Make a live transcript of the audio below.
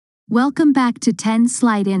Welcome back to 10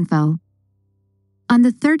 Slide Info. On the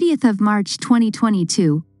 30th of March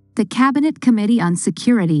 2022, the Cabinet Committee on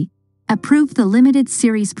Security approved the limited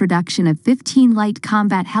series production of 15 light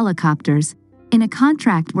combat helicopters in a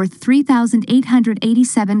contract worth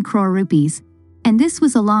 3,887 crore rupees, and this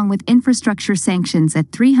was along with infrastructure sanctions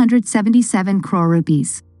at 377 crore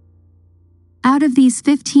rupees. Out of these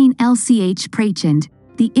 15 LCH Prachand,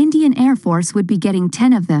 the Indian Air Force would be getting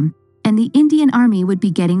 10 of them, and the Indian Army would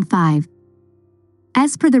be getting 5.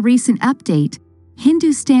 As per the recent update,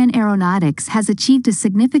 Hindustan Aeronautics has achieved a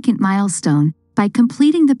significant milestone by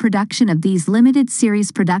completing the production of these limited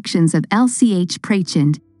series productions of LCH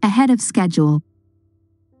Prachand ahead of schedule.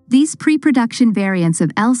 These pre-production variants of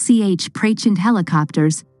LCH Prachand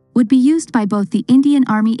helicopters would be used by both the Indian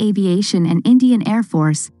Army Aviation and Indian Air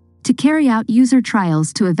Force to carry out user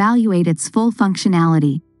trials to evaluate its full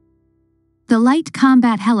functionality. The light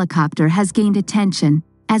combat helicopter has gained attention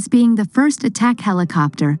as being the first attack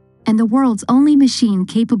helicopter and the world's only machine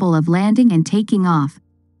capable of landing and taking off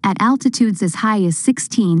at altitudes as high as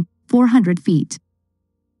 16,400 feet.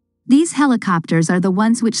 These helicopters are the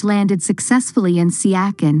ones which landed successfully in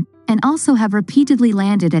Siachen and also have repeatedly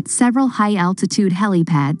landed at several high-altitude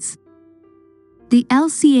helipads. The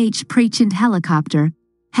LCH Prachand helicopter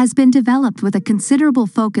has been developed with a considerable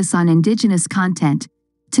focus on indigenous content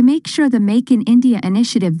to make sure the Make in India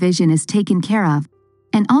initiative vision is taken care of,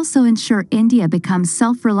 and also ensure India becomes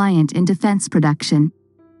self-reliant in defense production.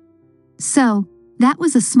 So, that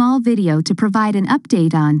was a small video to provide an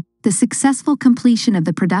update on the successful completion of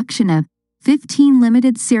the production of 15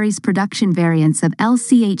 limited series production variants of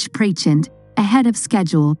LCH Prachand ahead of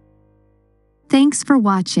schedule. Thanks for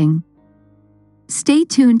watching. Stay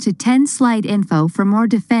tuned to 10 Slide Info for more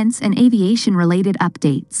defense and aviation-related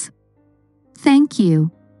updates. Thank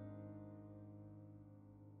you.